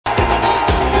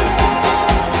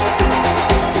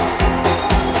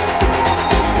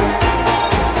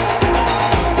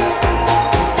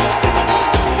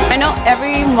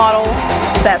model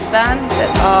says then that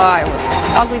I was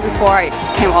ugly before I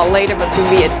came out later, but to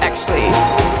me it actually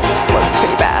was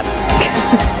pretty bad.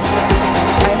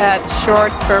 I had short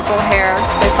purple hair,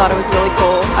 so I thought it was really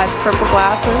cool. I had purple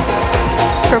glasses,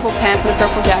 purple pants, and a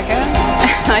purple jacket.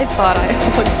 I thought I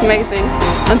looked amazing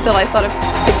until I saw the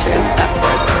pictures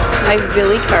afterwards. I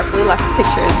really carefully left the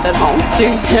pictures at home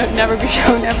to never be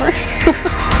shown ever.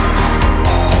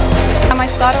 I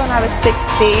started when I was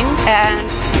 16, and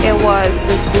it was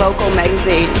this local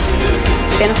magazine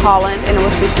in Holland, and it was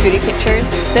these beauty pictures.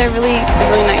 They're really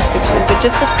nice pictures, but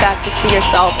just the fact to see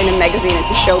yourself in a magazine and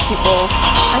to show people,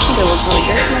 I think it looked really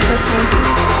good for my first time.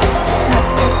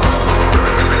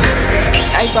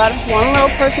 I brought one little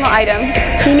personal item.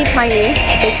 It's teeny tiny.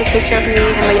 It's a picture of me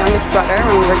and my youngest brother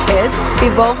when we were kids.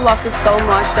 We both loved it so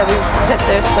much that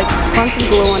there's like tons of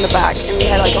glue on the back, and we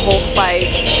had like a whole fight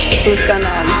who's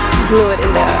gonna glue it in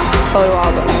the photo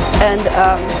album. And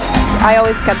I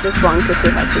always kept this one because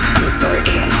it has this funny story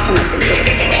to it, and I think it would be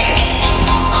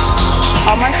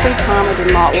all my free time I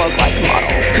did not look like a model.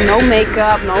 No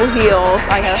makeup, no heels.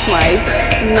 I have my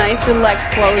nice relaxed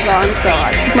clothes on, so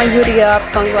I put my hoodie up,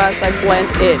 sunglasses, I blend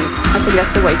in. I think that's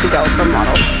the way to go for a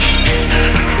model.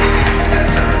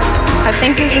 I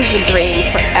think this is the dream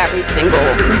for every single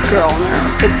girl on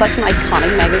earth. It's such an iconic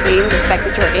magazine. The fact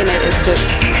that you're in it is just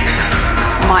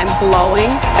mind-blowing.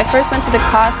 I first went to the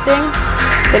casting,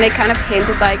 then they kind of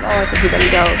hinted like, oh, I think you're gonna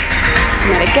go to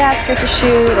Madagascar to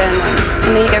shoot, and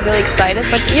then you get really excited,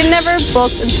 but you're never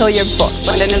booked until you're booked.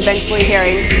 And then eventually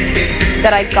hearing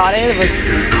that I got it, was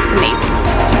amazing.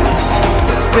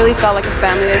 It really felt like a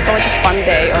family. It felt like a fun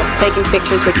day of taking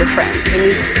pictures with your friends in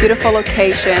this beautiful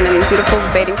location and beautiful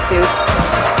bathing suits.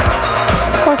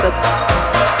 Of course,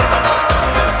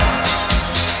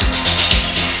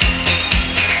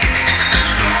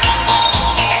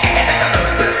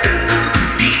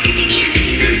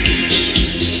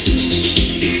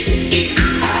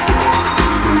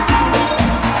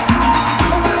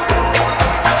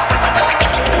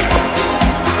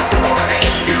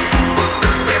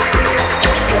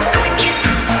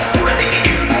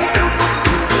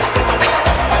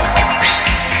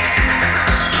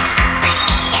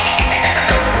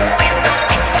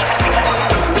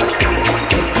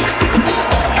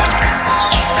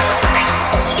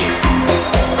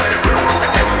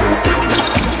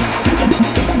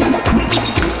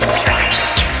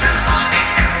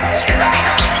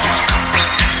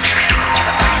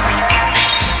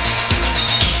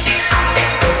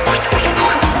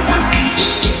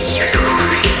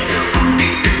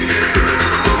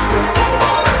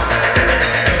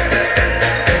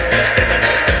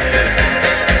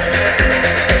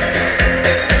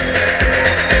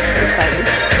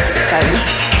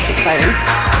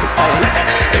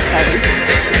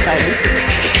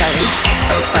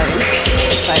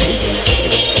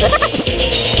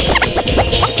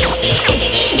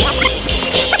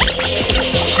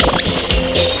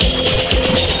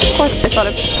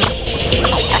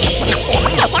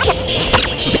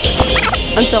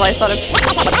 until I started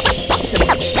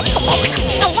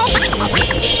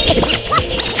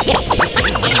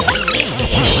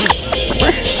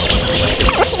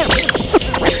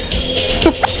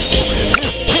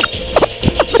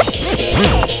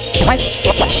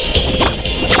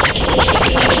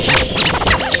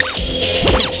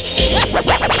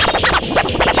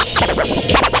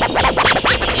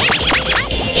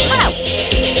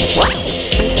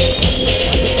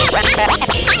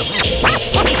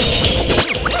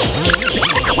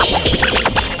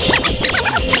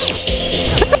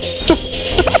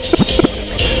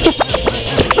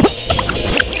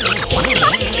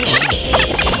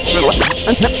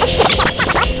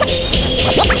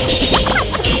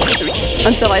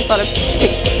until I started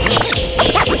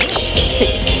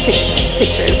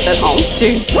pictures at home to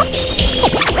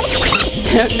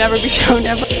never be shown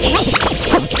ever.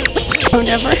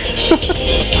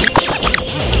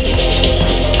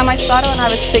 I started when I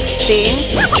was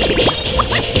 16.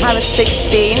 I was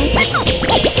 16.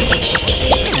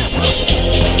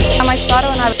 I started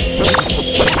when I was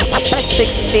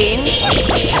 16,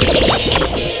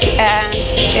 and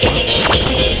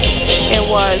it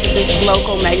was this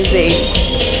local magazine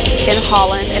in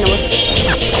Holland, and it was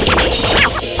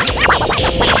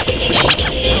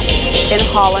in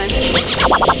Holland,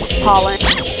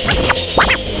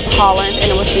 and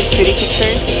it was these beauty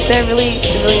pictures. They're really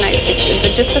nice pictures,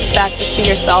 but just the fact to see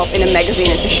yourself in a magazine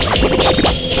and to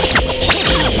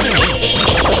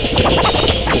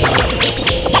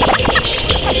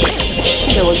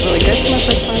it was really good for my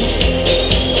first time.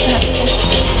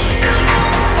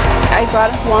 I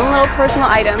brought one little personal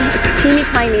item. It's teeny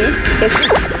tiny. It's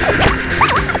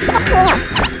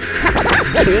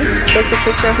It's a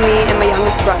picture of me and my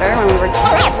youngest brother when we were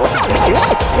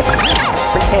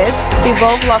kids. We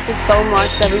both loved it so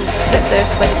much that there's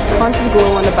like tons of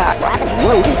glue on the back. And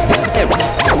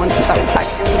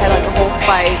we had like a whole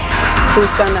fight who's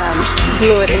gonna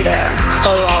glue it in the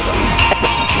photo album.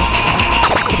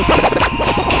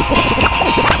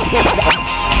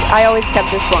 I always kept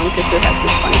this one because it has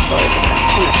this funny story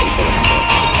connected to it.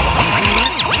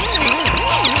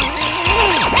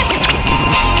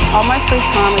 All my free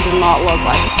time, I did not look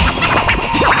like.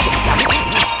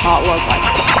 Not look like.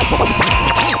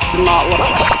 Not look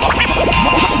like.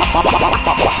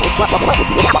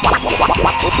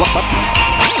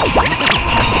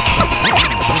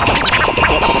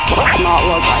 Not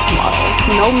look like model.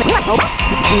 No.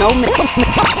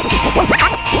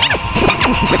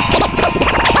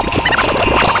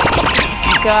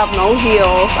 Got no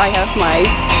heels. I have my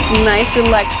nice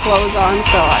relaxed clothes on,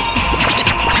 so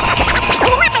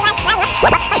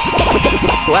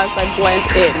as I blend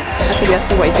in, I think that's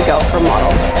the way to go for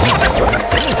model.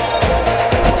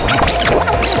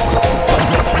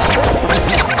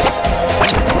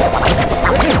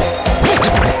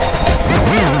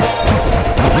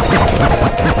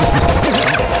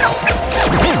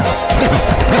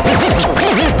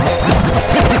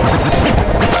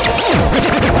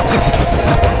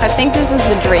 I think this is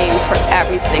the dream for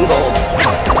every single.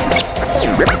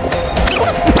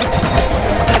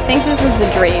 I think this is the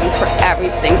dream for every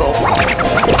single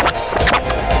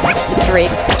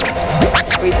dream.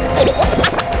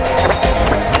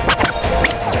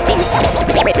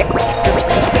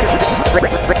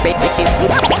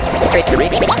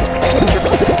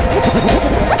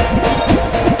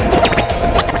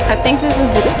 I think this is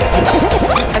the.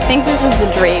 I think this is the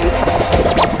dream.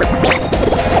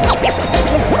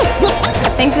 I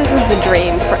think this is the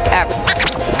dream for every.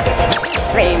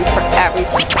 Dream for every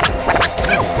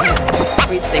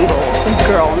single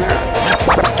girl nerd.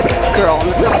 Girl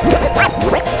nerd.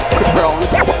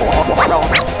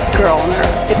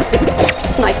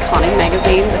 An iconic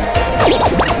magazine. The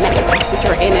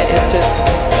picture in it is just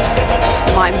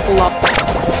mind blowing.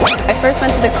 I first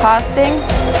went to the casting.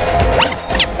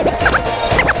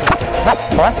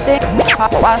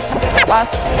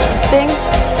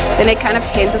 Then it kind of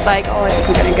hinted like, oh, I think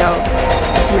we're gonna go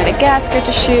to Madagascar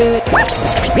to shoot.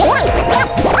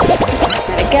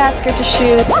 Madagascar to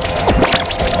shoot.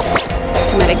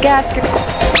 To Madagascar.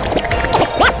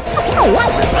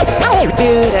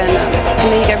 Dude, and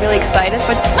then you get really excited,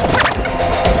 but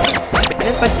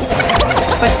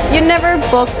you're never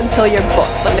booked until you're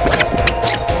booked.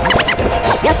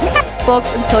 Booked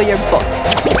until you're booked.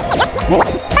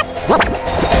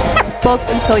 Booked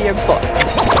until you're booked.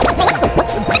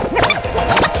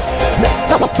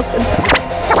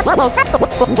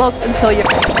 Booked until you're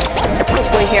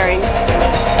actually hearing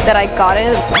that I got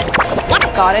it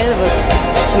was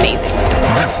amazing.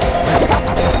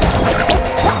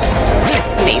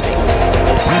 Amazing.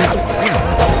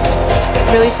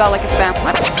 Really felt like a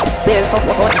family.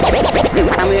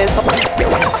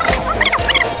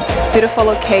 Beautiful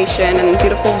location and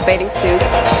beautiful bathing suits.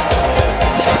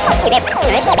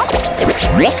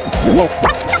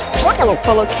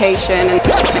 Beautiful location and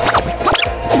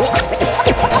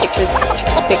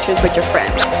pictures with your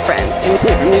friend.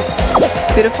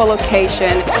 Beautiful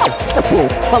location.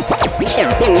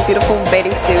 Beautiful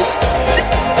bathing suits.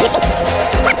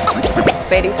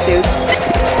 Bathing suits.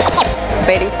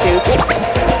 Bathing suits.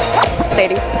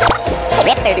 Bathing suits.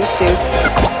 Bathing suits.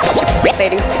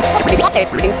 Bathing suits.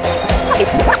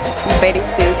 Bathing suits. Bathing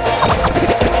suits.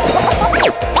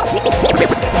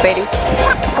 Bathing suits.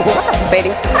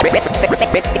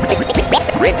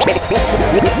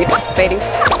 Bathing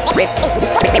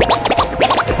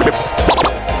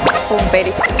full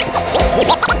bathing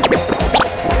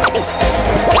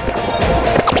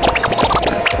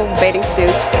full bathing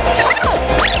suits.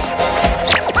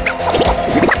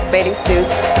 Bathing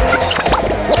suits.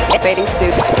 Bathing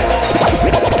suits.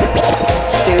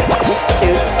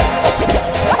 Suits.